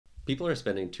People are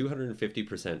spending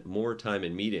 250% more time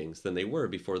in meetings than they were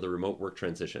before the remote work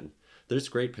transition. There's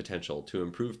great potential to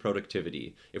improve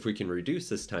productivity if we can reduce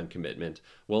this time commitment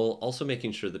while also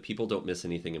making sure that people don't miss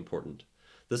anything important.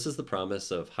 This is the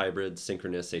promise of hybrid,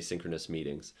 synchronous, asynchronous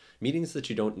meetings, meetings that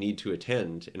you don't need to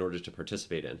attend in order to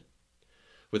participate in.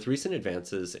 With recent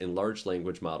advances in large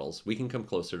language models, we can come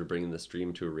closer to bringing this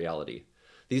dream to a reality.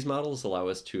 These models allow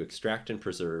us to extract and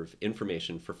preserve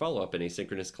information for follow-up and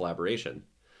asynchronous collaboration.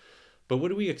 But what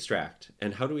do we extract,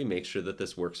 and how do we make sure that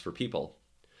this works for people?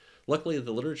 Luckily,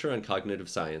 the literature on cognitive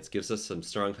science gives us some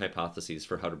strong hypotheses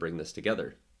for how to bring this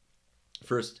together.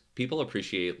 First, people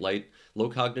appreciate light, low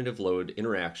cognitive load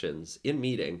interactions in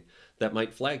meeting that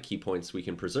might flag key points we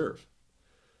can preserve.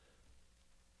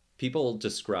 People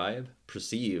describe,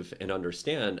 perceive, and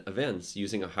understand events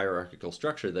using a hierarchical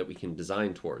structure that we can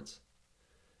design towards.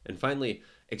 And finally,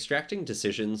 extracting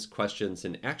decisions, questions,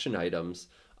 and action items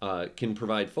can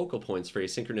provide focal points for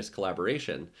asynchronous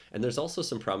collaboration, and there's also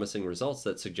some promising results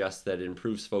that suggest that it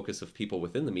improves focus of people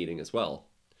within the meeting as well.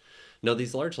 Now,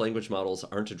 these large language models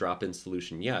aren't a drop-in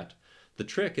solution yet. The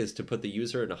trick is to put the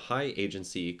user in a high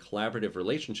agency, collaborative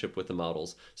relationship with the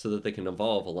models so that they can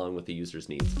evolve along with the user's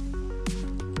needs.